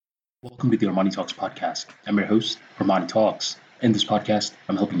Welcome to the Armani Talks podcast. I'm your host, Armani Talks. In this podcast,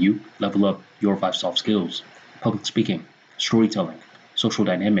 I'm helping you level up your five soft skills: public speaking, storytelling, social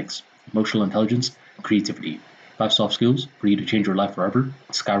dynamics, emotional intelligence, and creativity. Five soft skills for you to change your life forever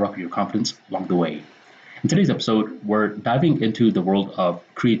and skyrocket your confidence along the way. In today's episode, we're diving into the world of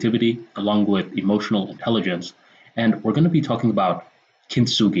creativity along with emotional intelligence, and we're going to be talking about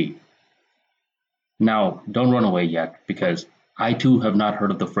Kintsugi. Now, don't run away yet because I too have not heard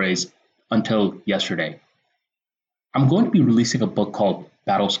of the phrase until yesterday. I'm going to be releasing a book called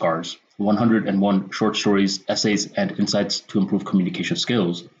Battle Scars: 101 Short Stories, Essays, and Insights to Improve Communication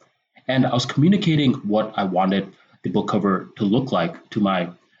Skills. And I was communicating what I wanted the book cover to look like to my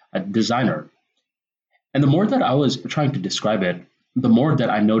designer. And the more that I was trying to describe it, the more that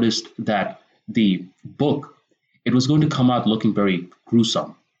I noticed that the book, it was going to come out looking very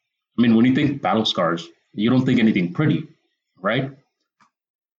gruesome. I mean, when you think battle scars, you don't think anything pretty, right?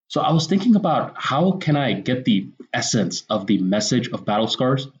 So I was thinking about how can I get the essence of the message of battle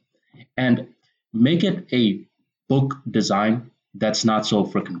scars and make it a book design that's not so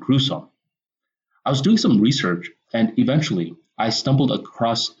freaking gruesome. I was doing some research and eventually I stumbled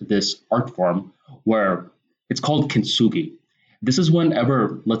across this art form where it's called kintsugi. This is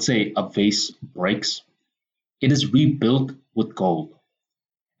whenever, let's say, a vase breaks, it is rebuilt with gold.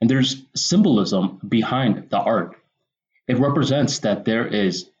 And there's symbolism behind the art. It represents that there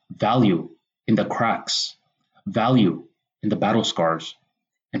is value in the cracks, value in the battle scars,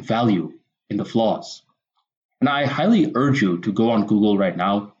 and value in the flaws. And I highly urge you to go on Google right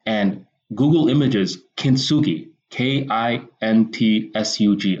now and Google images Kintsugi, Kintsugi,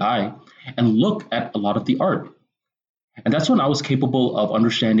 and look at a lot of the art. And that's when I was capable of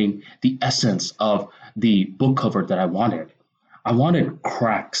understanding the essence of the book cover that I wanted. I wanted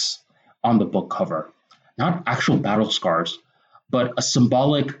cracks on the book cover, not actual battle scars, but a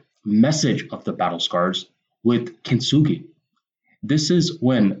symbolic message of the battle scars with kintsugi. This is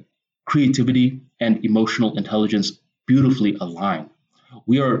when creativity and emotional intelligence beautifully align.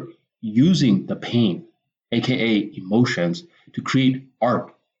 We are using the pain, aka emotions, to create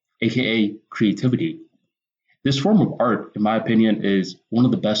art, aka creativity. This form of art, in my opinion, is one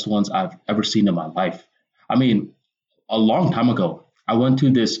of the best ones I've ever seen in my life. I mean, a long time ago, I went to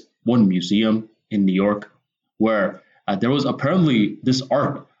this one museum in New York where there was apparently this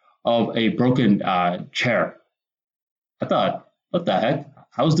art of a broken chair. I thought, what the heck?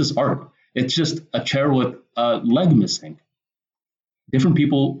 How is this art? It's just a chair with a leg missing. Different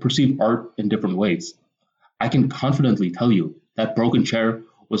people perceive art in different ways. I can confidently tell you that broken chair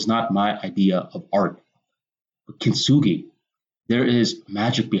was not my idea of art. But kintsugi, there is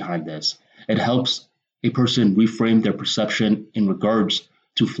magic behind this. It helps a person reframe their perception in regards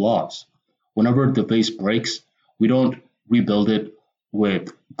to flaws. Whenever the vase breaks, we don't rebuild it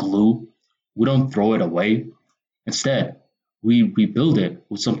with glue, we don't throw it away. Instead, we rebuild it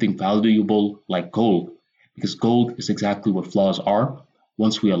with something valuable like gold, because gold is exactly what flaws are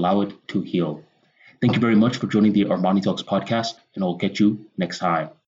once we allow it to heal. Thank you very much for joining the Armani Talks podcast, and I'll catch you next time.